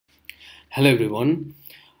Hello everyone.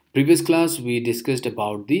 Previous class we discussed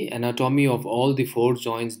about the anatomy of all the four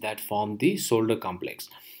joints that form the shoulder complex.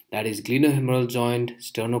 That is glenohumeral joint,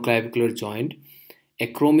 sternoclavicular joint,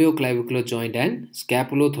 acromioclavicular joint and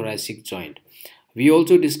scapulothoracic joint. We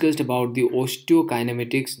also discussed about the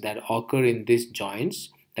osteokinematics that occur in these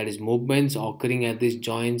joints, that is movements occurring at these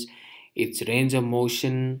joints, its range of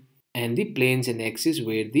motion and the planes and axes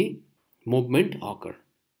where the movement occur.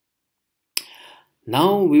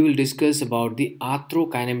 Now we will discuss about the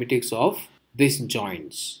arthrokinematics of these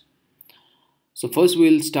joints. So first we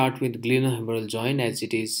will start with glenohumeral joint as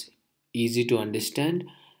it is easy to understand,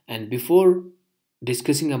 and before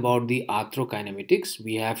discussing about the arthrokinematics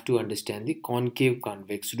we have to understand the concave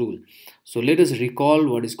convex rule. So let us recall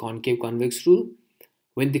what is concave convex rule.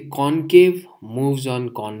 When the concave moves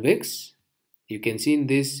on convex, you can see in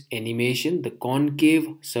this animation the concave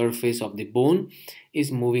surface of the bone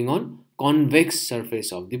is moving on convex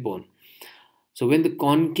surface of the bone. So when the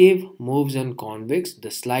concave moves on convex,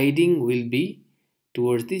 the sliding will be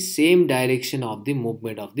towards the same direction of the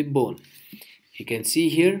movement of the bone. You can see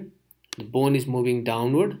here the bone is moving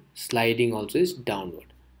downward, sliding also is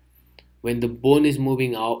downward. When the bone is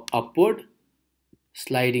moving upward,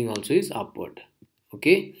 sliding also is upward.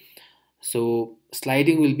 Okay, so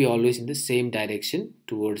sliding will be always in the same direction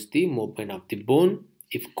towards the movement of the bone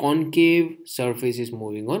if concave surface is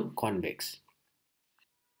moving on convex.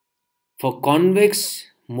 For convex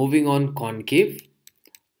moving on concave,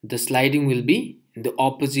 the sliding will be in the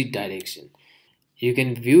opposite direction. You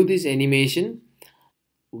can view this animation.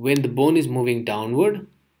 When the bone is moving downward,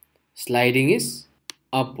 sliding is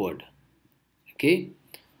upward. Okay,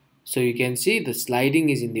 so you can see the sliding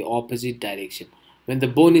is in the opposite direction. When the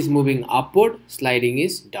bone is moving upward, sliding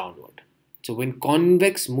is downward. So when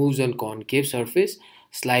convex moves on concave surface,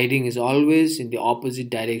 sliding is always in the opposite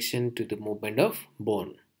direction to the movement of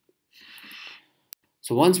bone.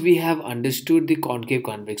 So once we have understood the concave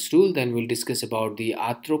convex rule, then we'll discuss about the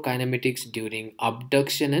arthrokinematics during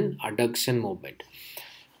abduction and adduction movement.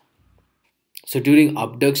 So during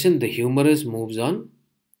abduction, the humerus moves on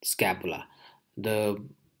scapula. The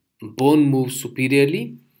bone moves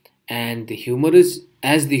superiorly, and the humerus,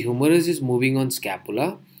 as the humerus is moving on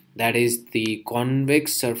scapula, that is the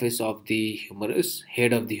convex surface of the humerus,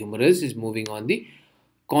 head of the humerus is moving on the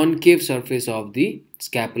concave surface of the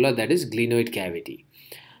scapula, that is glenoid cavity.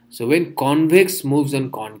 So when convex moves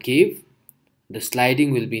on concave, the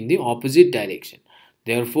sliding will be in the opposite direction.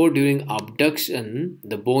 Therefore, during abduction,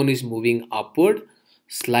 the bone is moving upward,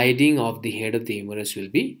 sliding of the head of the humerus will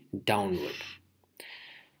be downward.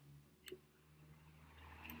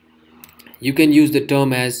 You can use the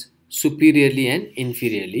term as superiorly and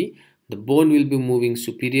inferiorly. The bone will be moving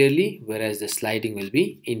superiorly, whereas the sliding will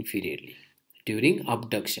be inferiorly during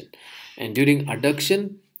abduction. And during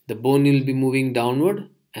adduction, the bone will be moving downward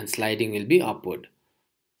and sliding will be upward.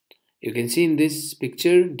 You can see in this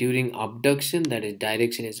picture during abduction, that is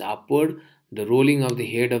direction is upward, the rolling of the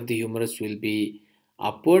head of the humerus will be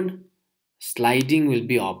upward, sliding will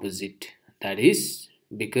be opposite. That is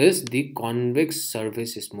because the convex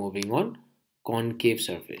surface is moving on concave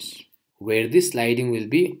surface, where the sliding will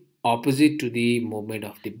be opposite to the movement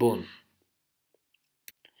of the bone.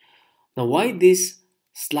 Now why this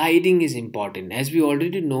sliding is important? As we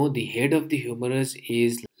already know, the head of the humerus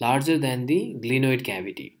is larger than the glenoid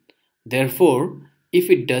cavity. Therefore,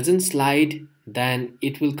 if it doesn't slide, then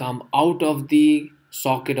it will come out of the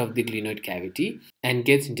socket of the glenoid cavity and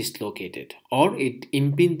gets dislocated, or it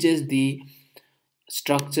impinges the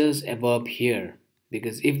structures above here,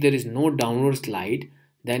 because if there is no downward slide,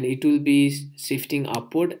 then it will be shifting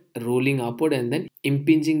upward, rolling upward and then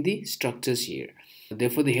impinging the structures here.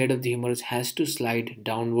 Therefore, the head of the humerus has to slide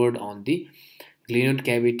downward on the glenoid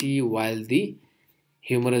cavity while the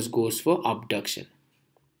humerus goes for abduction.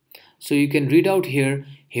 So you can read out here,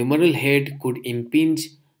 humeral head could impinge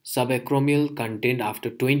subacromial content after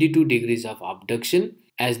 22 degrees of abduction,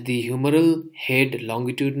 as the humeral head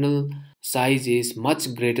longitudinal size is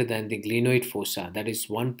much greater than the glenoid fossa, that is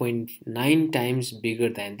 1.9 times bigger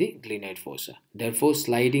than the glenoid fossa. Therefore,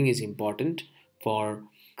 sliding is important for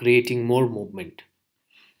creating more movement.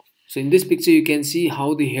 So in this picture you can see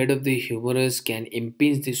how the head of the humerus can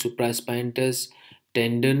impinge the supraspinatus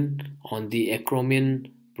tendon on the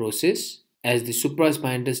acromion process, as the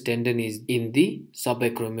supraspinatus tendon is in the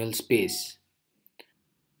subacromial space.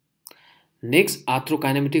 Next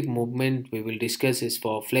arthrokinematic movement we will discuss is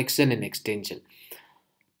for flexion and extension.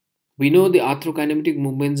 We know the arthrokinematic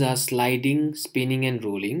movements are sliding, spinning and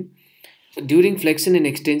rolling. During flexion and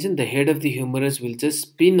extension, the head of the humerus will just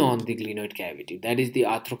spin on the glenoid cavity. That is the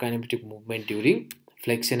arthrokinematic movement during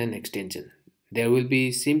flexion and extension. There will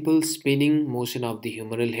be simple spinning motion of the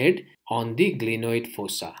humeral head on the glenoid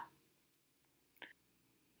fossa.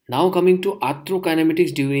 Now coming to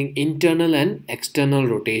arthrokinematics during internal and external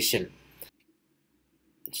rotation.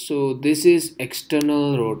 So this is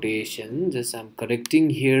external rotation. Just I'm correcting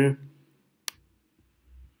here,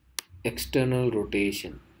 external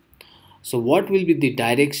rotation. So what will be the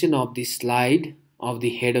direction of the slide of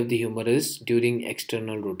the head of the humerus during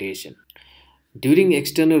external rotation? During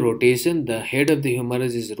external rotation, the head of the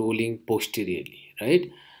humerus is rolling posteriorly, right?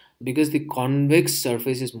 Because the convex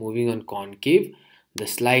surface is moving on concave, the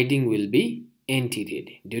sliding will be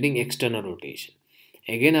anteriorly during external rotation.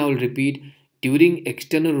 Again, I will repeat, during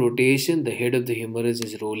external rotation, the head of the humerus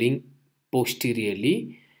is rolling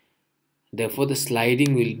posteriorly, therefore the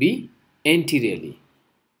sliding will be anteriorly.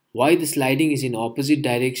 Why the sliding is in opposite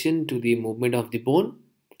direction to the movement of the bone?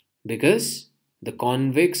 Because the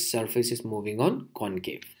convex surface is moving on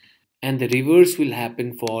concave. And the reverse will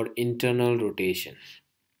happen for internal rotation.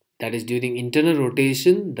 That is, during internal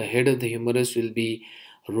rotation, the head of the humerus will be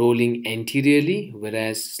rolling anteriorly,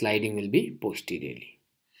 whereas sliding will be posteriorly.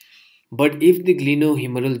 But if the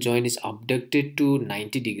glenohumeral joint is abducted to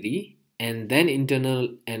 90 degree and then internal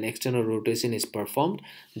and external rotation is performed,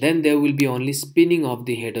 then there will be only spinning of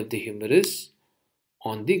the head of the humerus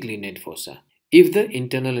on the glenoid fossa. If the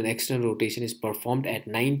internal and external rotation is performed at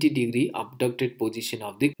 90-degree abducted position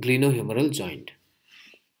of the glenohumeral joint.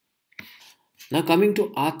 Now coming to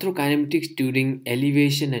arthrokinematics during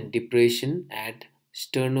elevation and depression at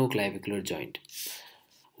sternoclavicular joint.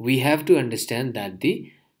 We have to understand that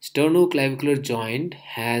the sternoclavicular joint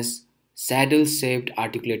has saddle-shaped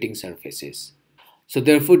articulating surfaces. So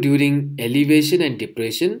therefore during elevation and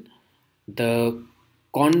depression, the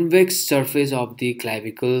convex surface of the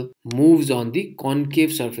clavicle moves on the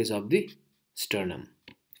concave surface of the sternum.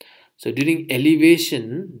 So during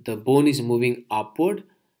elevation, the bone is moving upward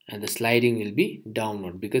and the sliding will be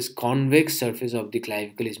downward because convex surface of the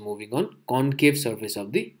clavicle is moving on concave surface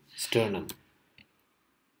of the sternum.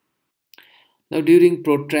 Now during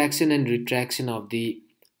protraction and retraction of the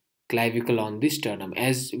clavicle on the sternum,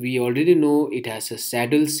 as we already know, it has a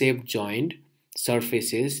saddle shaped joint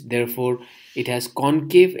surfaces, therefore it has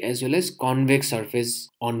concave as well as convex surface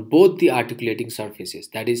on both the articulating surfaces.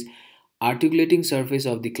 That is, articulating surface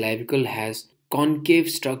of the clavicle has concave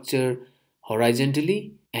structure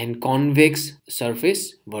horizontally and convex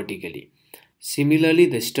surface vertically. Similarly,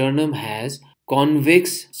 the sternum has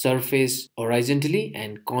convex surface horizontally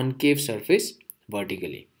and concave surface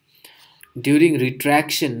vertically. During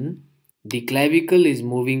retraction, the clavicle is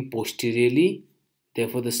moving posteriorly,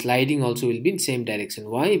 therefore the sliding also will be in same direction.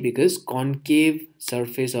 Why? Because concave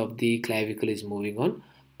surface of the clavicle is moving on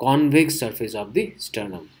convex surface of the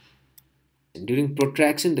sternum. During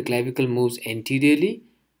protraction, the clavicle moves anteriorly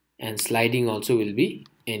and sliding also will be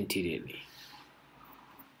anteriorly.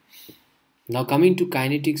 Now coming to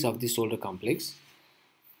kinetics of the shoulder complex.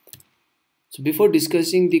 So before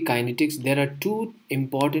discussing the kinetics, there are two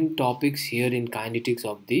important topics here in kinetics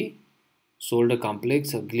of the shoulder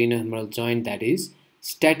complex of glenohumeral joint, that is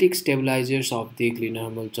static stabilizers of the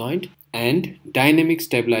glenohumeral joint and dynamic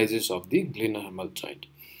stabilizers of the glenohumeral joint.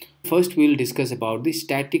 First we will discuss about the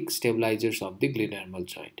static stabilizers of the glenohumeral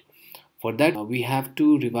joint. For that we have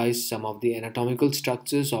to revise some of the anatomical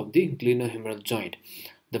structures of the glenohumeral joint.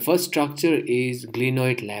 The first structure is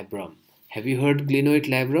glenoid labrum. Have you heard glenoid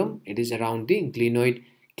labrum? It is around the glenoid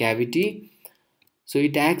cavity. So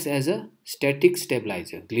it acts as a static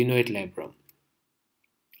stabilizer, glenoid labrum.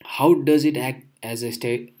 How does it act as a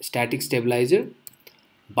static stabilizer?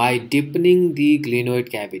 By deepening the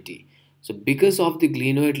glenoid cavity. So because of the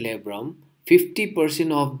glenoid labrum,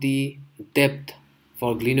 50% of the depth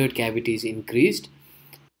for glenoid cavity is increased,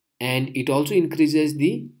 and it also increases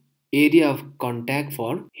the area of contact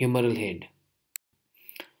for humeral head.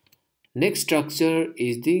 Next structure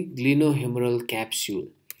is the glenohumeral capsule.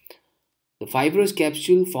 The fibrous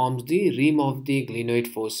capsule forms the rim of the glenoid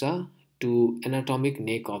fossa to anatomic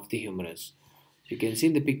neck of the humerus. You can see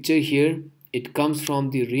in the picture here, it comes from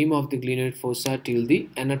the rim of the glenoid fossa till the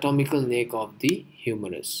anatomical neck of the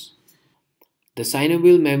humerus. The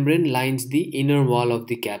synovial membrane lines the inner wall of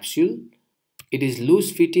the capsule. It is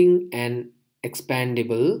loose fitting and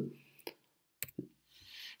expandable.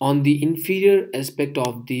 On the inferior aspect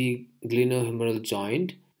of the glenohumeral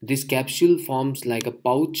joint, this capsule forms like a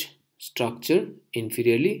pouch structure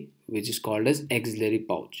inferiorly, which is called as axillary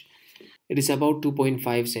pouch. It is about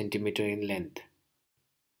 2.5 centimeter in length.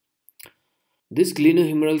 This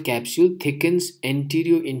glenohumeral capsule thickens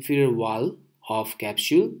anterior-inferior wall of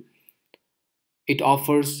capsule It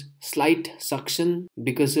offers slight suction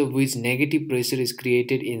because of which negative pressure is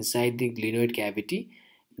created inside the glenoid cavity.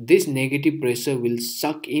 This negative pressure will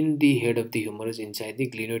suck in the head of the humerus inside the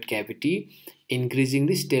glenoid cavity, increasing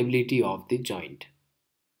the stability of the joint.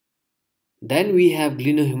 Then we have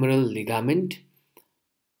glenohumeral ligament.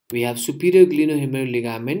 We have superior glenohumeral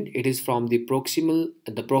ligament. It is from the proximal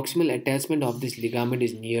attachment of this ligament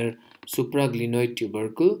is near supraglenoid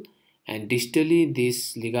tubercle, and distally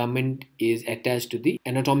this ligament is attached to the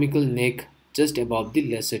anatomical neck just above the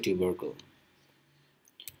lesser tubercle.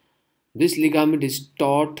 This ligament is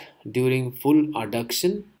taut during full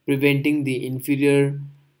adduction, preventing the inferior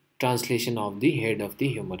translation of the head of the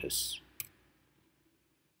humerus.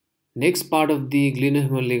 Next part of the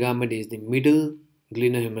glenohumeral ligament is the middle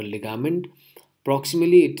glenohumeral ligament.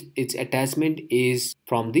 Proximally, its attachment is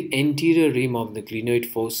from the anterior rim of the glenoid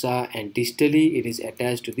fossa, and distally it is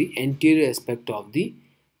attached to the anterior aspect of the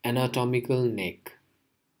anatomical neck.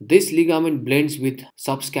 This ligament blends with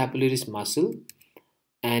subscapularis muscle,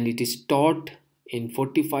 and it is taut in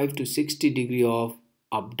 45 to 60 degree of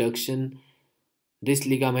abduction. This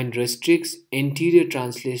ligament restricts anterior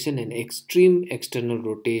translation and extreme external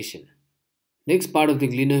rotation. Next part of the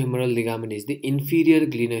glenohumeral ligament is the inferior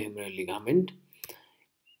glenohumeral ligament.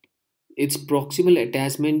 Its proximal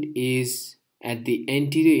attachment is at the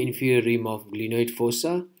anterior inferior rim of glenoid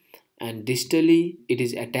fossa, and distally it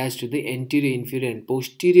is attached to the anterior inferior and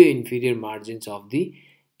posterior inferior margins of the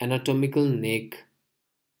anatomical neck.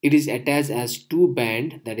 It is attached as two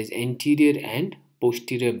band, that is anterior and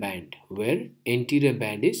posterior band, where anterior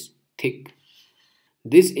band is thick.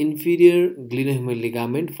 This inferior glenohumeral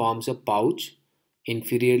ligament forms a pouch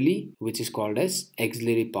inferiorly, which is called as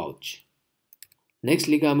axillary pouch. Next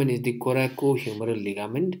ligament is the coracohumeral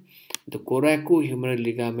ligament. The coracohumeral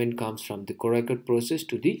ligament comes from the coracoid process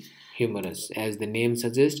to the humerus. As the name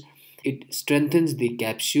suggests, it strengthens the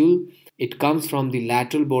capsule. It comes from the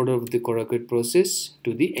lateral border of the coracoid process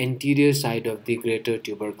to the anterior side of the greater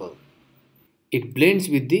tubercle. It blends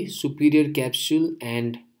with the superior capsule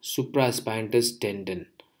and supraspinatus tendon.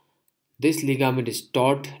 This ligament is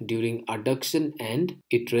taut during adduction, and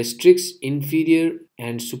it restricts inferior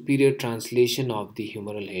and superior translation of the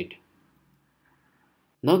humeral head.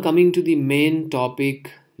 Now coming to the main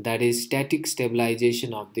topic, that is static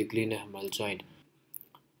stabilization of the glenohumeral joint.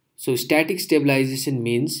 So static stabilization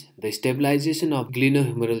means the stabilization of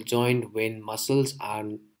glenohumeral joint when muscles are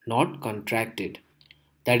not contracted.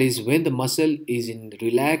 That is, when the muscle is in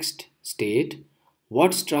relaxed state.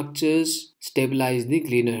 What structures stabilize the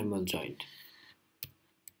glenohumeral joint?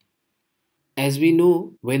 As we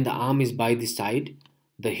know, when the arm is by the side,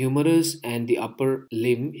 the humerus and the upper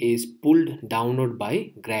limb is pulled downward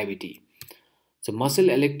by gravity. So muscle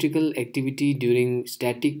electrical activity during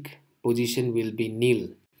static position will be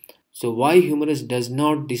nil. So why humerus does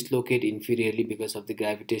not dislocate inferiorly? Because of the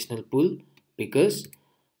gravitational pull, because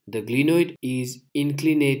the glenoid is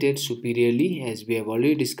inclinated superiorly, as we have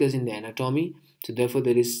already discussed in the anatomy. So therefore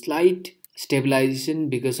there is slight stabilization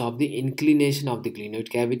because of the inclination of the glenoid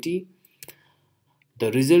cavity.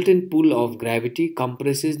 The resultant pull of gravity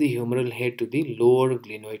compresses the humeral head to the lower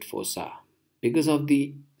glenoid fossa. Because of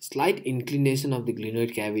the slight inclination of the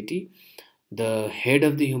glenoid cavity, the head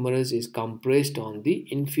of the humerus is compressed on the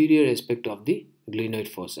inferior aspect of the glenoid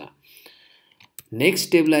fossa. Next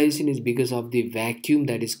stabilization is because of the vacuum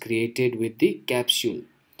that is created with the capsule.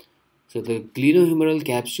 So the glenohumeral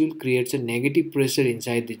capsule creates a negative pressure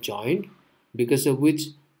inside the joint, because of which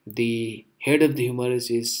the head of the humerus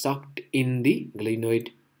is sucked in the glenoid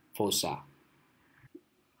fossa.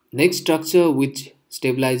 Next structure which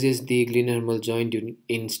stabilizes the glenohumeral joint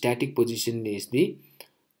in static position is the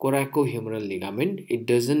coracohumeral ligament. It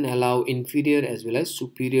doesn't allow inferior as well as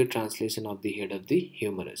superior translation of the head of the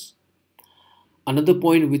humerus. Another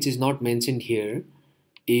point which is not mentioned here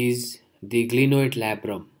is the glenoid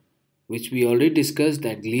labrum, which we already discussed,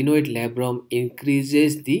 that glenoid labrum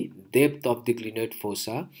increases the depth of the glenoid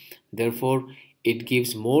fossa. Therefore, it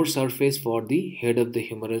gives more surface for the head of the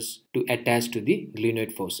humerus to attach to the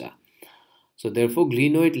glenoid fossa. So therefore,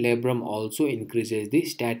 glenoid labrum also increases the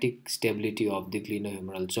static stability of the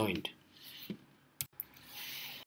glenohumeral joint.